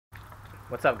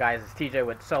What's up, guys? It's TJ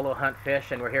with Solo Hunt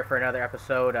Fish, and we're here for another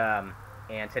episode.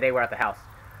 And today we're at the house.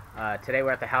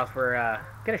 We're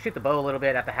gonna shoot the bow a little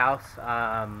bit at the house.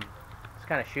 Just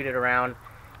kind of shoot it around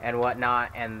and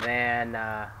whatnot. And then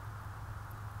I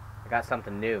got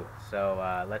something new.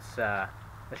 So let's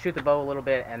shoot the bow a little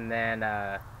bit and then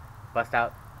bust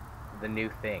out the new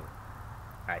thing.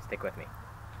 All right, stick with me.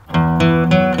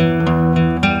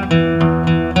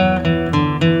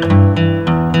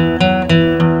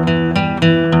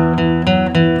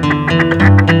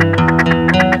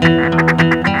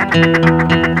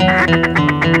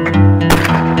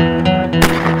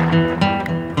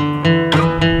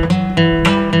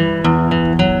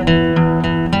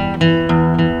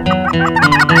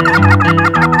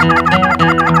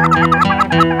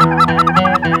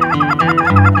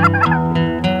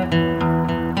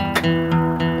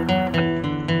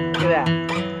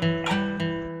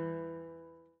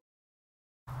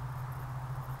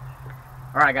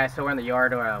 Alright guys, so we're in the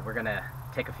yard. We're gonna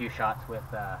take a few shots with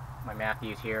my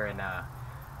Mathews here, and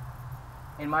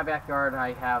in my backyard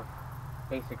I have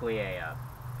basically a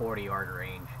 40-yard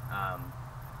range.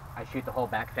 I shoot the whole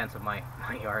back fence of my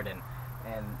yard,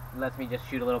 and lets me just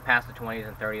shoot a little past the 20s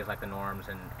and 30s like the norms,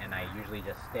 and I usually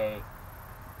just stay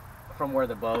from where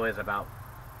the bow is about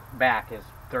back is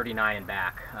 39 and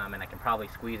back, and I can probably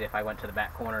squeeze it. If I went to the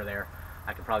back corner there,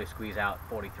 I could probably squeeze out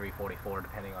 43, 44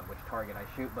 depending on which target I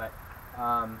shoot. But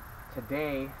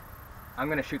today I'm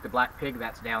going to shoot the black pig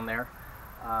that's down there,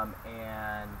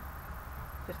 and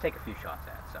just take a few shots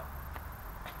at it. So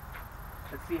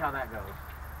let's see how that goes.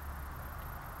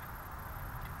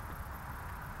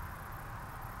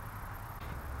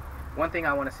 One thing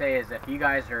I want to say is, if you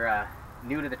guys are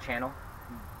new to the channel,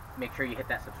 make sure you hit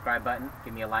that subscribe button.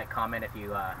 Give me a like, comment if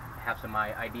you have some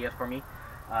ideas for me.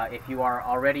 If you are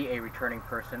already a returning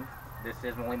person, this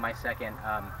is only my second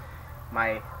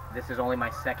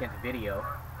video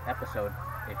episode,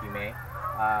 if you may.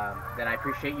 Then I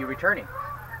appreciate you returning.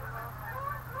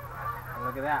 And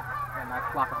look at that, a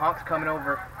nice flock of honks coming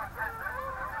over.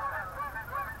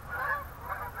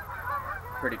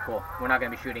 Pretty cool. We're not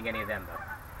going to be shooting any of them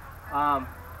though.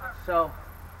 So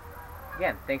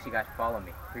again, thanks you guys for following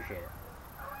me. Appreciate it.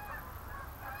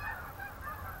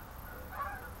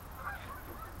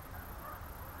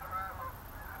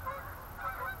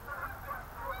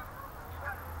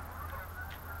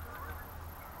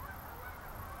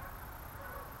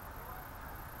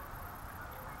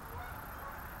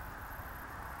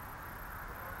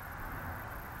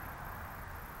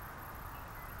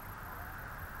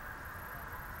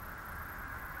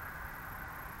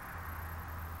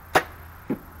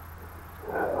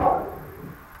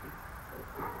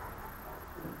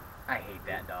 I hate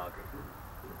that dog.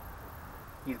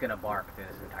 He's gonna bark through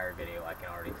this entire video, I can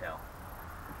already tell.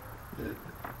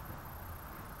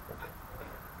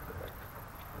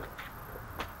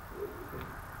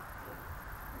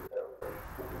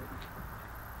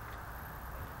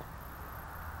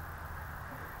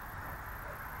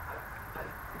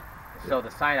 So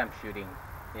the sight I'm shooting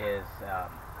is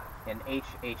an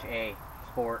HHA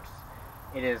Sports.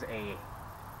 It is a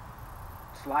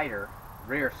slider,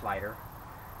 rear slider,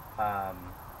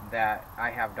 that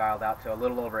I have dialed out to a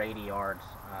little over 80 yards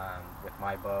with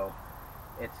my bow.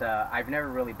 It's I've never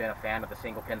really been a fan of the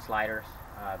single pin sliders,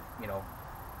 you know,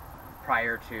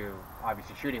 prior to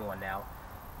obviously shooting one now,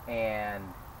 and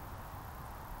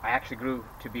I actually grew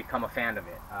to become a fan of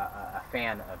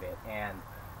it, and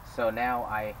so now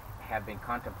I have been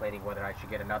contemplating whether I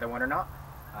should get another one or not.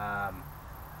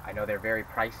 I know they're very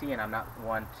pricey, and I'm not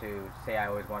one to say I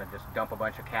always want to just dump a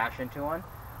bunch of cash into one.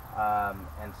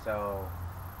 And so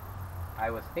I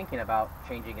was thinking about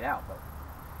changing it out, but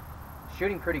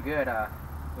shooting pretty good.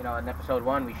 You know, in episode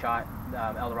 1 we shot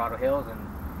El Dorado Hills,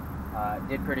 and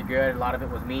did pretty good. A lot of it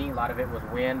was me, a lot of it was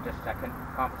wind, just I couldn't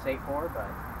compensate for, but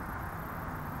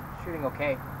shooting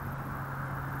okay.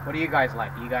 What do you guys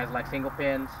like? Do you guys like single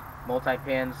pins,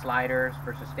 multi-pins, sliders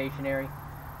versus stationary?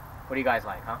 What do you guys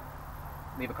like, huh?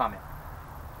 Leave a comment.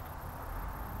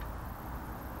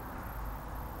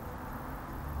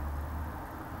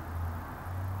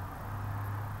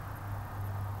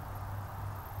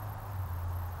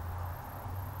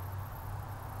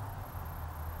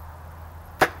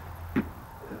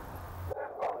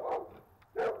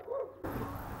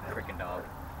 Freaking dog.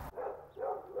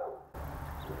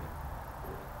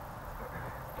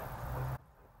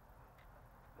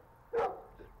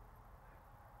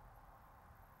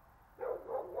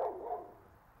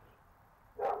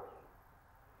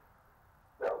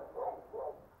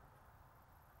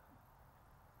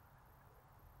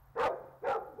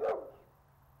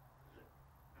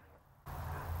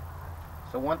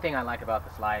 So one thing I like about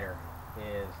the slider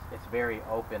is it's very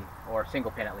open, or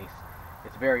single pin at least.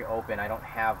 It's very open. I don't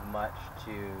have much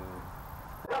to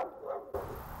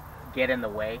get in the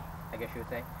way, I guess you would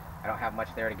say. I don't have much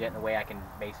there to get in the way. I can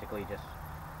basically just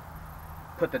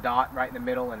put the dot right in the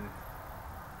middle and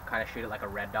kind of shoot it like a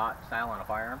red dot style on a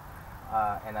firearm.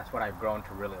 And that's what I've grown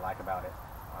to really like about it.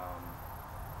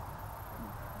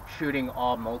 Shooting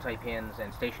all multi-pins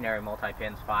and stationary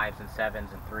multi-pins, 5s and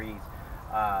 7s and 3s,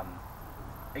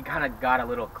 it kind of got a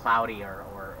little cloudy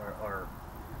or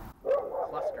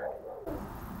clustered.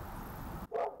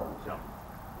 So.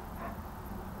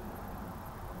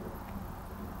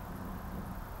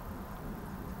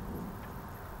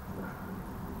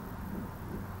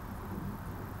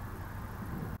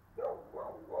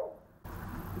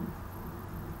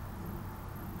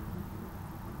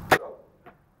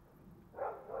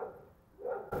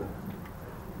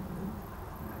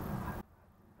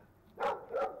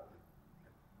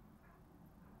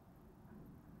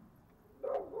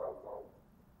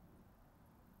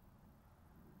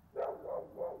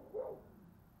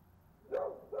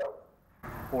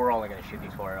 We're only going to shoot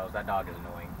these 4 arrows. That dog is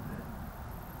annoying.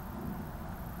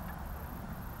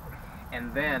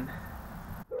 And then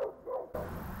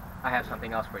I have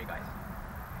something else for you guys.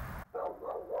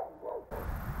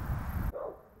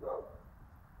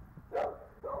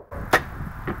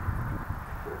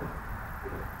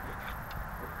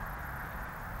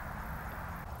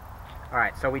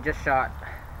 Alright, so we just shot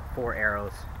 4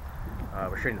 arrows.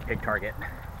 We're shooting the pig target.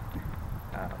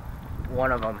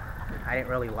 One of them, I didn't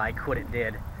really like what it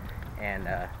did, and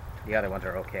the other ones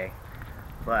are okay.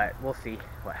 But we'll see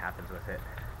what happens with it.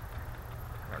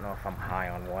 I don't know if I'm high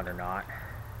on one or not.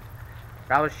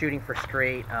 But I was shooting for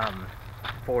straight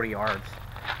 40 yards.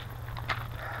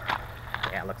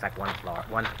 Yeah, it looks like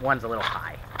one's a little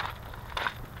high.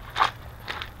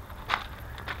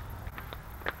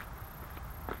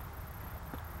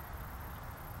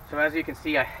 So as you can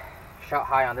see, I shot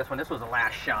high on this one. This was the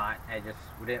last shot. It just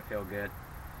didn't feel good.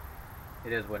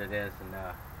 It is what it is, and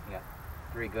we got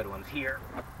 3 good ones here.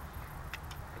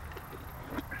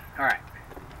 Alright,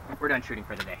 we're done shooting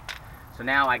for the day. So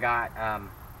now I got a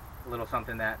little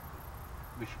something that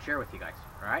we should share with you guys.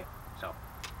 Alright, so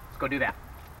let's go do that.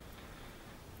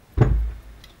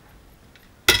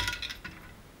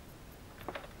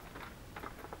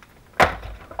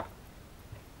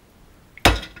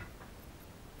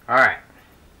 Alright,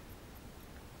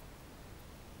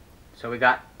 so we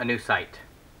got a new sight,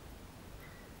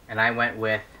 and I went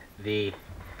with the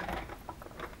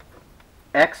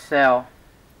Axcel,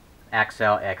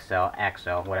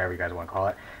 whatever you guys want to call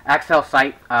it, Axcel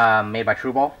sight made by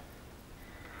Trudgen.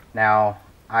 Now,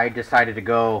 I decided to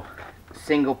go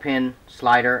single pin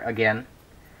slider again,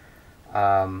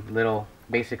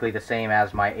 basically the same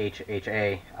as my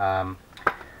HHA,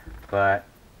 but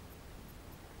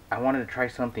I wanted to try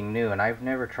something new, and I've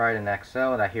never tried an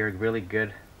Axcel, and I hear really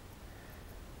good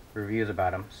reviews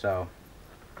about them. So,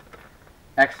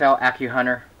 Axcel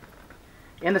Accuhunter.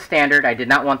 In the standard, I did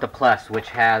not want the plus, which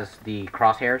has the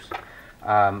crosshairs.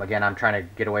 Again, I'm trying to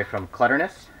get away from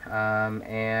clutterness,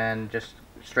 and just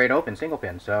straight open single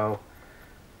pin. So,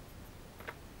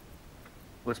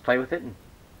 let's play with it and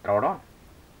throw it on.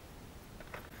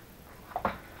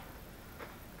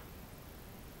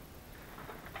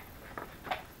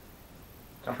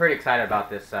 So I'm pretty excited about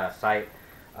this sight.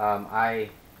 I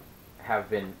have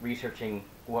been researching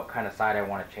what kind of sight I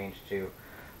want to change to,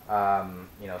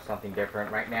 you know, something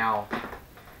different. Right now,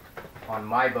 on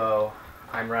my bow,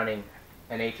 I'm running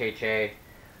an HHA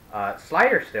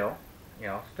slider still, you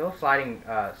know, still sliding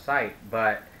sight,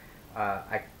 but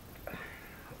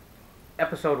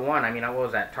episode 1, I mean, I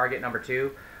was at target number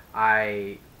 2.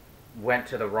 I went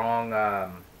to the wrong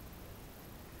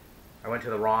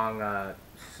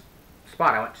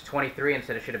spot. I went to 23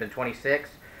 instead of should have been 26,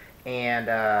 and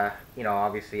you know,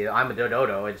 obviously I'm a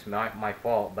dodo, it's my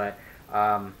fault, but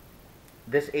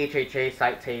this HHA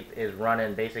sight tape is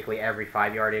running basically every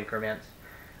 5-yard increments,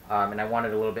 and I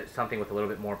wanted something with a little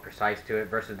bit more precise to it,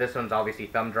 versus this one's obviously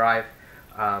thumb drive,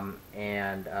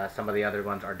 and some of the other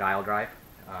ones are dial drive,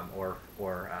 or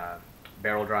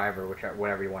barrel drive, or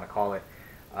whatever you want to call it,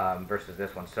 versus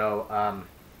this one. So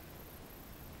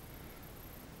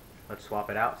let's swap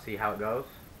it out, see how it goes,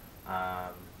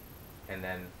 and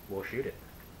then we'll shoot it.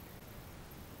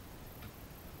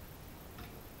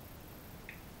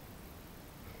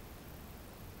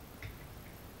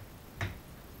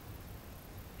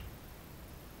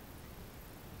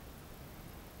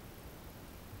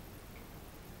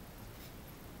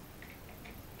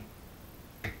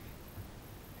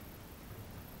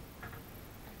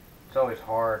 It's always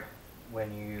hard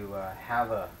when you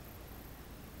have a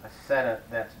a setup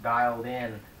that's dialed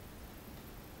in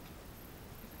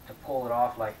to pull it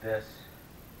off like this.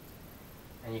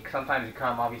 And sometimes you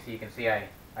come, obviously you can see I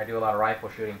do a lot of rifle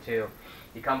shooting too.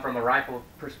 You come from a rifle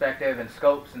perspective and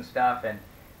scopes and stuff, and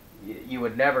you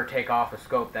would never take off a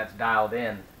scope that's dialed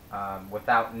in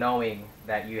without knowing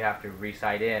that you have to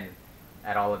re-sight in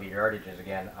at all of your yardages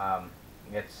again.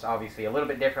 It's obviously a little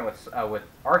bit different with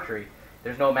archery.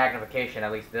 There's no magnification,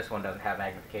 at least this one doesn't have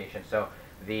magnification, so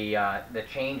the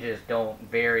changes don't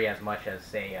vary as much as,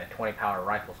 say, a 20 power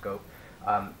rifle scope.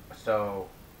 So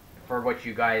for what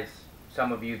you guys,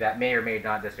 some of you that may or may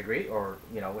not disagree, or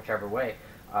whichever way,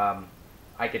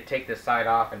 I could take this side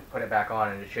off and put it back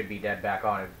on, and it should be dead back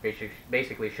on. It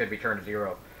basically should return to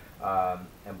zero.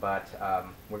 But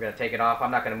we're going to take it off.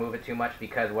 I'm not going to move it too much,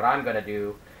 because what I'm going to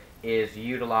do is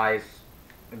utilize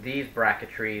these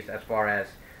bracketries as far as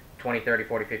 20, 30,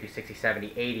 40, 50, 60,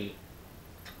 70, 80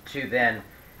 to then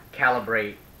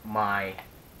calibrate my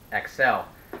Axcel.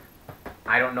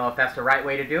 I don't know if that's the right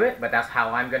way to do it, but that's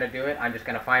how I'm going to do it. I'm just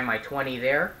going to find my 20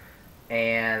 there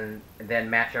and then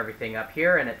match everything up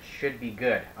here, and it should be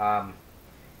good.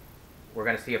 We're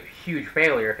going to see a huge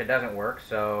failure if it doesn't work,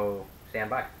 so stand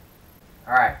by.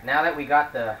 Alright, now that we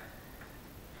got the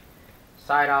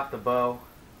sight off the bow,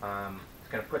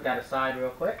 just going to put that aside real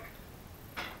quick.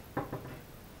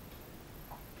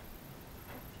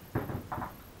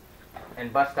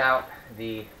 And bust out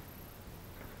the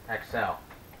Axcel.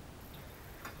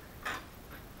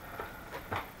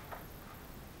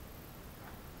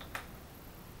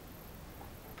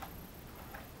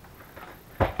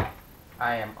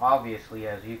 I am obviously,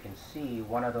 as you can see,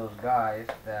 one of those guys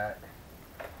that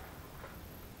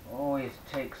always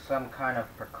takes some kind of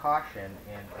precaution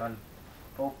in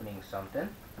opening something.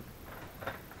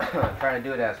 I'm trying to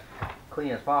do it as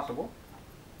clean as possible.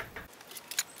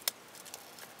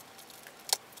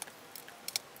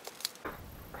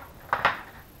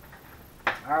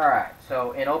 Alright,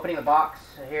 so in opening the box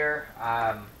here,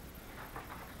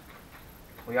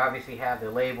 we obviously have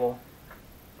the label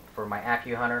for my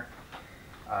Accuhunter,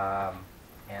 and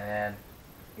then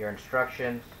your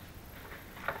instructions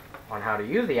on how to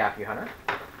use the Accuhunter.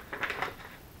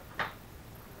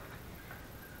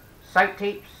 Sight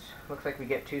tapes, looks like we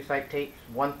get 2 sight tapes,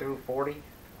 1 through 40.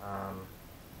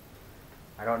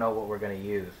 I don't know what we're going to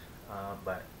use,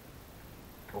 but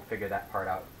we'll figure that part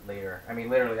out later. I mean,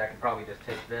 literally, I can probably just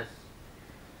take this,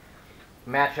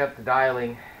 match up the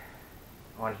dialing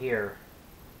on here.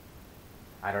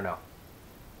 I don't know.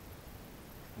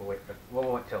 We'll wait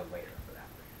till later for that.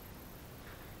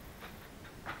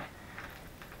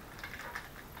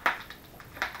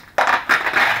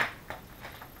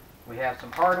 We have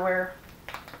some hardware.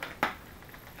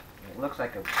 It looks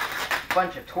like a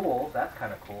bunch of tools. That's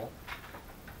kind of cool.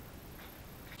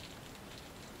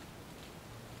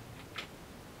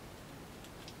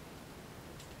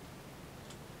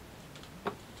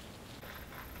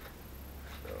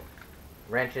 So,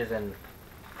 wrenches and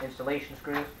installation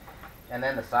screws, and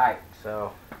then the sight.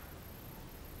 So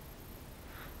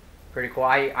pretty cool.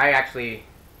 I actually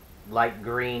like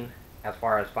green as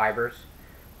far as fibers.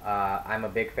 I'm a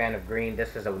big fan of green.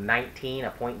 This is a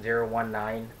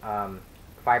 0.019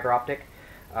 fiber optic,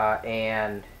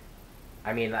 and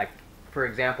I mean, like, for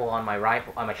example, on my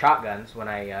rifle, on my shotguns, when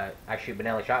I shoot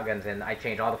Benelli shotguns, and I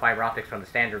change all the fiber optics from the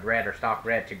standard red or stock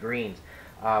red to greens.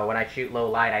 When I shoot low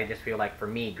light, I just feel like, for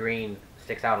me, green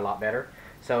sticks out a lot better.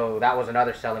 So that was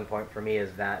another selling point for me,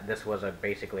 is that this was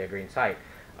basically a green sight.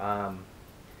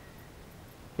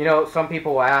 You know, some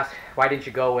people will ask, why didn't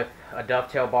you go with a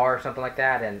dovetail bar or something like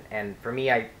that? And for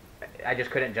me, I just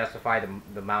couldn't justify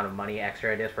the amount of money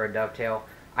extra it is for a dovetail.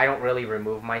 I don't really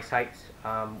remove my sights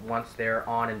once they're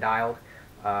on and dialed,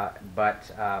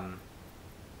 but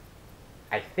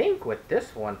I think with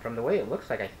this one, from the way it looks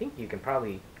like, I think you can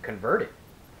probably convert it.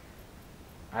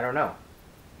 I don't know,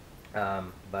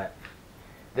 but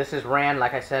this is ran,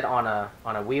 like I said, on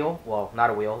a wheel. Well, not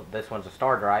a wheel. This one's a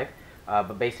star drive.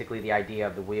 But basically, the idea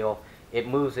of the wheel, it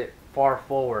moves it far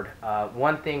forward.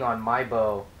 One thing on my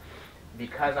bow,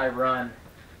 because I run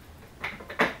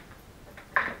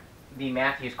the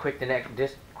Mathews quick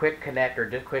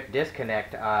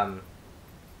disconnect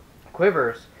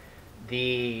quivers,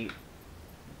 the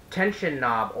tension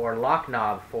knob or lock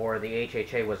knob for the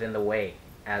HHA was in the way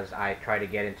as I try to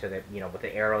get into the, with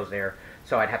the arrows there.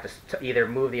 So I'd have to either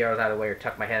move the arrows out of the way or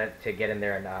tuck my head to get in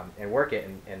there and work it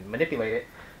and manipulate it.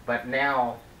 But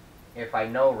now, if I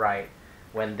know right,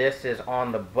 when this is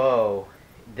on the bow,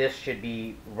 this should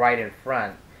be right in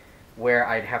front, where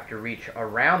I'd have to reach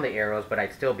around the arrows, but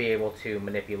I'd still be able to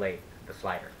manipulate the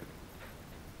slider.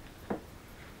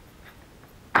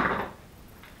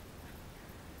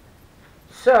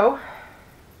 So,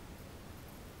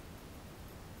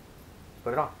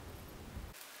 put it on.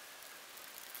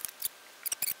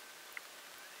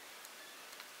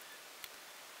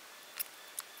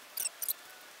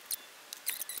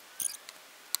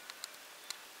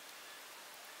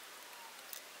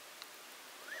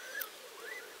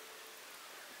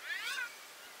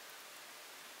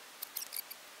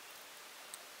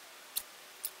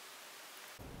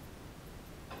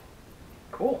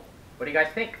 Cool. What do you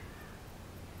guys think?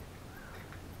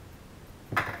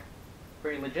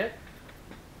 Pretty legit?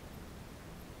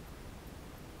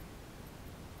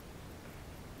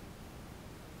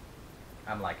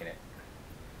 I'm liking it.